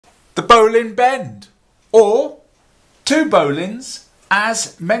the bowline bend, or two bowlines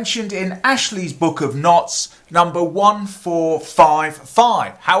as mentioned in Ashley's Book of Knots number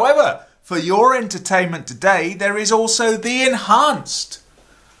 1455. However, for your entertainment today, there is also the enhanced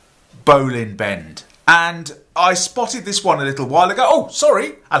bowline bend. And I spotted this one a little while ago. Oh,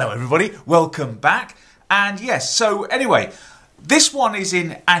 sorry. Hello, everybody. Welcome back. And yes, so anyway, this one is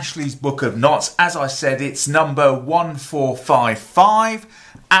in Ashley's Book of Knots. As I said, it's number 1455.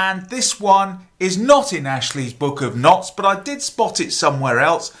 And this one is not in Ashley's Book of Knots, but I did spot it somewhere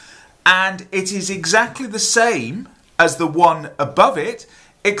else. And it is exactly the same as the one above it,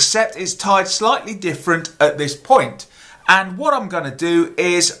 except it's tied slightly different at this point. And what I'm going to do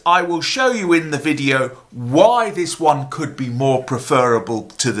is I will show you in the video why this one could be more preferable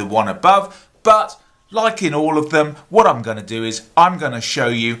to the one above. But like in all of them, what I'm going to do is I'm going to show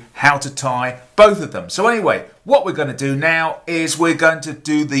you how to tie both of them. So anyway, what we're going to do now is we're going to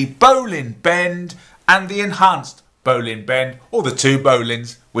do the bowline bend and the enhanced bowline bend, or the two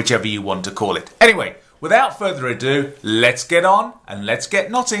bowlines, whichever you want to call it. Anyway, without further ado, let's get on and let's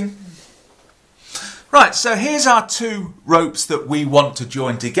get knotting. Right, so here's our two ropes that we want to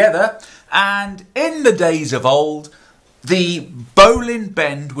join together. And in the days of old, the bowline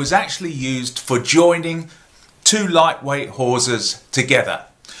bend was actually used for joining two lightweight hawsers together.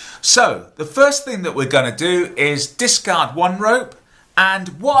 So the first thing that we're going to do is discard one rope, and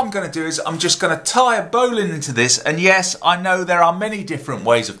what I'm going to do is I'm just going to tie a bowline into this. And yes, I know there are many different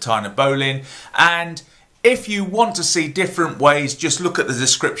ways of tying a bowline, and if you want to see different ways, just look at the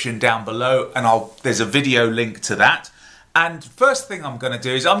description down below and there's a video link to that. And first thing I'm going to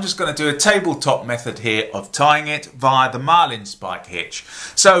do is I'm just going to do a tabletop method here of tying it via the marlin spike hitch.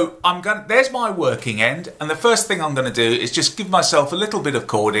 So there's my working end, and the first thing I'm going to do is just give myself a little bit of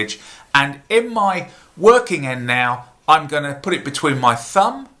cordage, and in my working end now I'm going to put it between my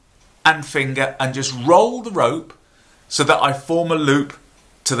thumb and finger and just roll the rope so that I form a loop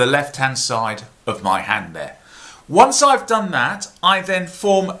to the left hand side of my hand there. Once I've done that, I then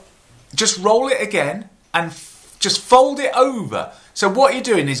just roll it again and just fold it over. So what you're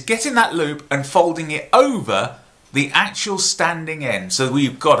doing is getting that loop and folding it over the actual standing end. So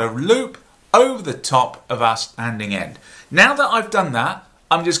we've got a loop over the top of our standing end. Now that I've done that,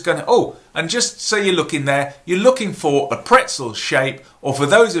 I'm just going to, and just so you're looking there, you're looking for a pretzel shape, or for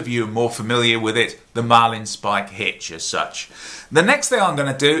those of you more familiar with it, the marlin spike hitch as such. The next thing I'm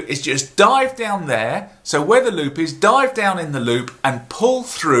going to do is just dive down there, so where the loop is, dive down in the loop and pull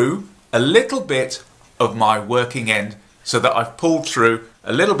through a little bit of my working end, so that I've pulled through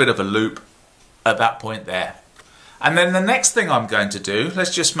a little bit of a loop at that point there. And then the next thing I'm going to do,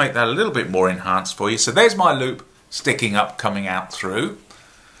 let's just make that a little bit more enhanced for you. So there's my loop sticking up, coming out through.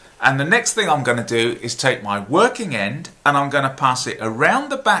 And the next thing I'm going to do is take my working end and I'm going to pass it around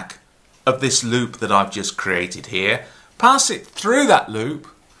the back of this loop that I've just created here, pass it through that loop,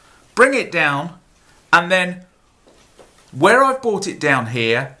 bring it down, and then where I've brought it down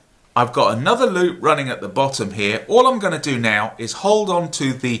here, I've got another loop running at the bottom here. All I'm going to do now is hold on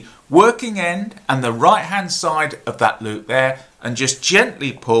to the working end and the right hand side of that loop there and just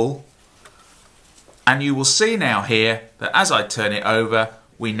gently pull, and you will see now here that as I turn it over,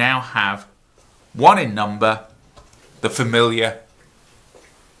 we now have one in number, the familiar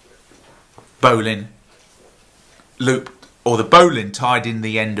bowline loop, or the bowline tied in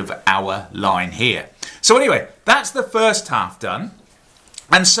the end of our line here. So anyway, that's the first half done.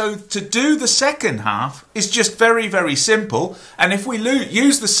 And so to do the second half is just very, very simple. And if we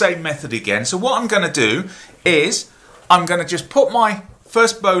use the same method again, so what I'm going to do is I'm going to just put my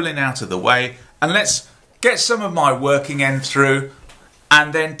first bowline out of the way, and let's get some of my working end through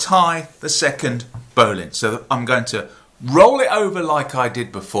and then tie the second bowline. So I'm going to roll it over like I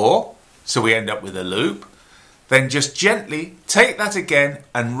did before, so we end up with a loop. Then just gently take that again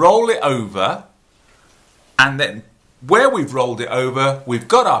and roll it over, and then where we've rolled it over, we've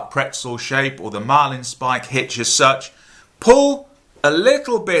got our pretzel shape, or the marlin spike hitch as such. Pull a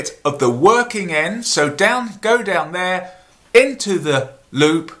little bit of the working end, so go down there into the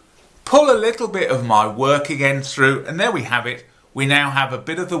loop, pull a little bit of my working end through, and there we have it. We now have a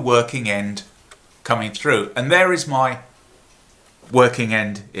bit of the working end coming through, and there is my working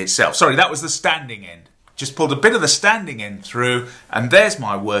end itself. Sorry, that was the standing end. Just pulled a bit of the standing end through, and there's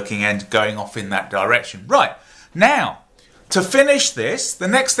my working end going off in that direction. Right, now, to finish this, the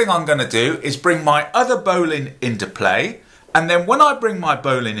next thing I'm going to do is bring my other bowline into play, and then when I bring my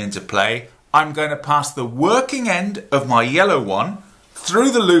bowline into play, I'm going to pass the working end of my yellow one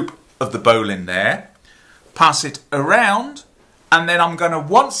through the loop of the bowline there, pass it around, and then I'm going to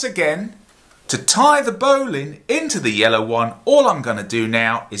once again To tie the bowline into the yellow one, all I'm going to do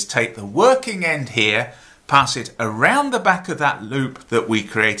now is take the working end here, pass it around the back of that loop that we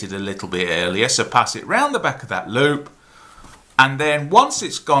created a little bit earlier. So pass it round the back of that loop, and then once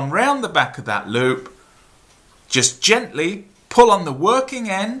it's gone round the back of that loop, just gently pull on the working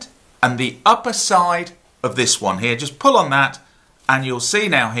end and the upper side of this one here. Just pull on that and you'll see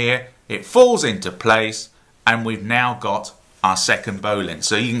now here it falls into place, and we've now got our second bowline.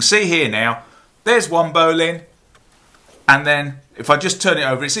 So you can see here now, there's one bowline, and then if I just turn it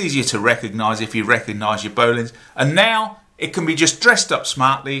over, it's easier to recognise if you recognise your bowlines. And now it can be just dressed up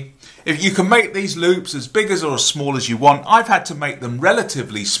smartly. If you can make these loops as big as or as small as you want. I've had to make them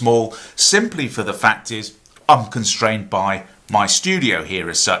relatively small simply for the fact is I'm constrained by my studio here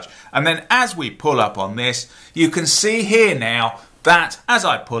as such. And then as we pull up on this, you can see here now that as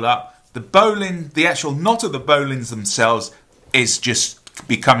I pull up, the bowline, the actual knot of the bowlines themselves is just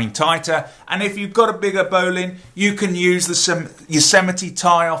becoming tighter. And if you've got a bigger bowline, you can use the Yosemite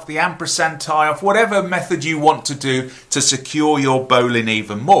tie off, the ampersand tie off, whatever method you want to do to secure your bowline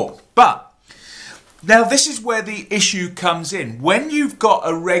even more. But now this is where the issue comes in. When you've got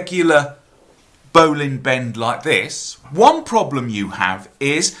a regular bowline bend like this, one problem you have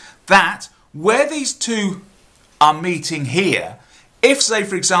is that where these two are meeting here, if, say,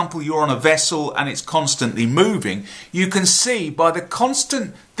 for example, you're on a vessel and it's constantly moving, you can see by the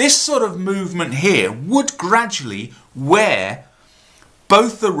constant, this sort of movement here would gradually wear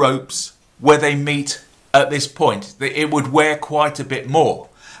both the ropes where they meet at this point. It would wear quite a bit more.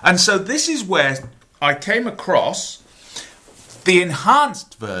 And so this is where I came across the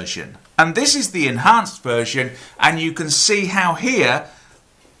enhanced version. And this is the enhanced version, and you can see how here,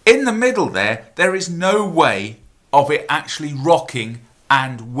 in the middle there is no way of it actually rocking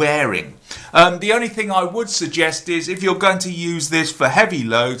and wearing. The only thing I would suggest is if you're going to use this for heavy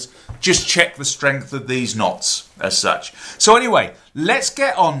loads, just check the strength of these knots as such. So anyway, let's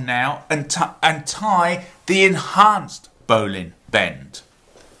get on now and tie the enhanced bowline bend.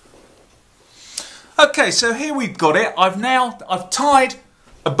 Okay, so here we've got it. I've tied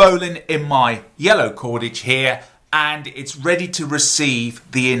a bowline in my yellow cordage here, and it's ready to receive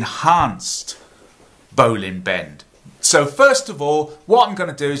the enhanced bowline bend. So first of all, what I'm going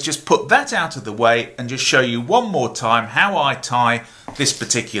to do is just put that out of the way and just show you one more time how I tie this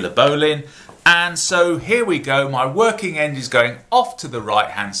particular bowline. And so here we go, my working end is going off to the right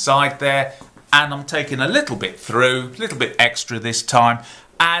hand side there, and I'm taking a little bit through, a little bit extra this time.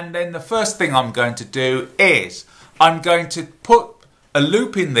 And then the first thing I'm going to do is I'm going to put a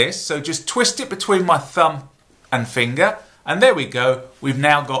loop in this, so just twist it between my thumb and finger, and there we go, we've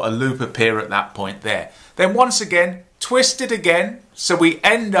now got a loop appear at that point there. Then once again, twist it again, so we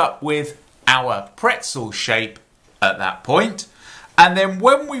end up with our pretzel shape at that point. And then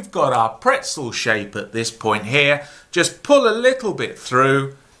when we've got our pretzel shape at this point here, just pull a little bit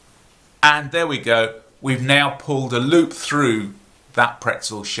through, and there we go, we've now pulled a loop through that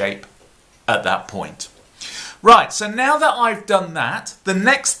pretzel shape at that point. Right, so now that I've done that, the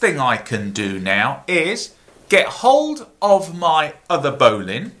next thing I can do now is get hold of my other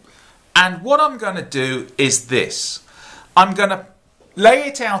bowline, and what I'm going to do is this. I'm going to lay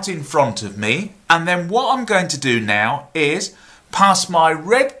it out in front of me, and then what I'm going to do now is pass my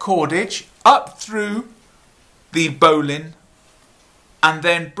red cordage up through the bowline and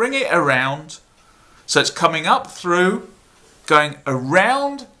then bring it around. So it's coming up through, going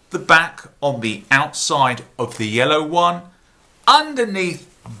around the back on the outside of the yellow one,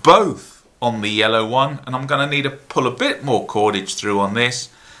 underneath both on the yellow one, and I'm going to need to pull a bit more cordage through on this.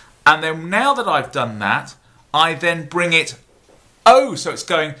 And then now that I've done that, I then bring it, so it's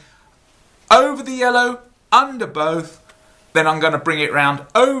going over the yellow, under both, then I'm going to bring it round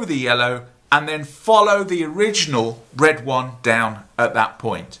over the yellow and then follow the original red one down at that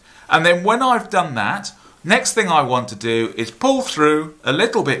point. And then when I've done that, next thing I want to do is pull through a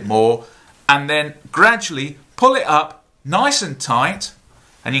little bit more and then gradually pull it up nice and tight.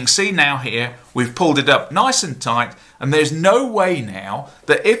 And you can see now here we've pulled it up nice and tight, and there's no way now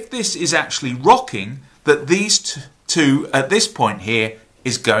that if this is actually rocking that these two at this point here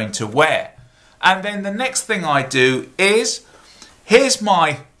is going to wear. And then the next thing I do is, here's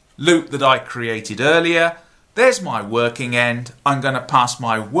my loop that I created earlier, there's my working end, I'm going to pass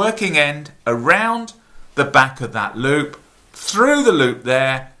my working end around the back of that loop, through the loop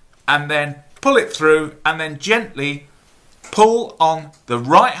there, and then pull it through, and then gently pull on the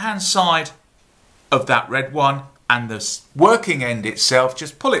right hand side of that red one, and the working end itself,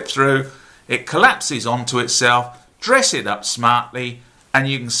 just pull it through, it collapses onto itself, dress it up smartly, and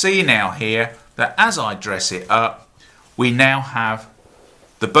you can see now here that as I dress it up, we now have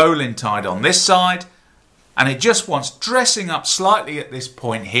the bowline tied on this side, and it just wants dressing up slightly at this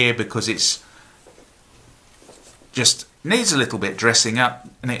point here because it's just needs a little bit dressing up,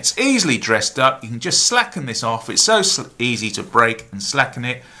 and it's easily dressed up. You can just slacken this off. It's so easy to break and slacken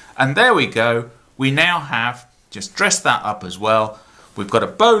it, and there we go. We now have just dressed that up as well. We've got a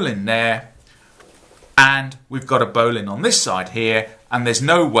bowline there, and we've got a bowline on this side here, and there's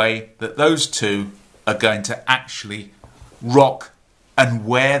no way that those two are going to actually rock and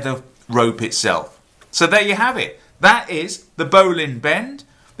wear the rope itself. So there you have it. That is the bowline bend.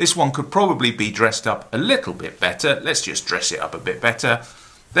 This one could probably be dressed up a little bit better. Let's just dress it up a bit better.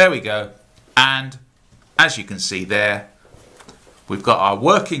 There we go. And as you can see there, we've got our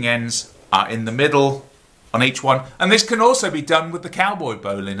working ends in the middle on each one. And this can also be done with the cowboy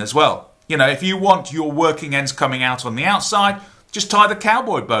bowline as well. You know, if you want your working ends coming out on the outside, just tie the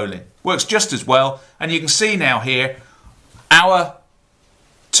cowboy bowline. Works just as well. And you can see now here, our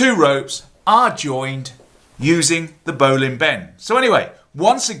two ropes are joined using the bowline bend. So anyway,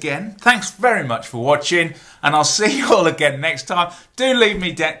 once again, thanks very much for watching, and I'll see you all again next time. Do leave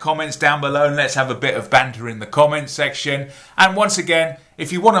me comments down below and let's have a bit of banter in the comments section. And once again,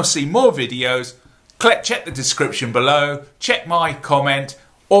 if you want to see more videos, check the description below, check my comment,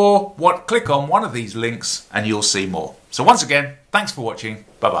 or click on one of these links and you'll see more. So once again, thanks for watching.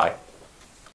 Bye bye.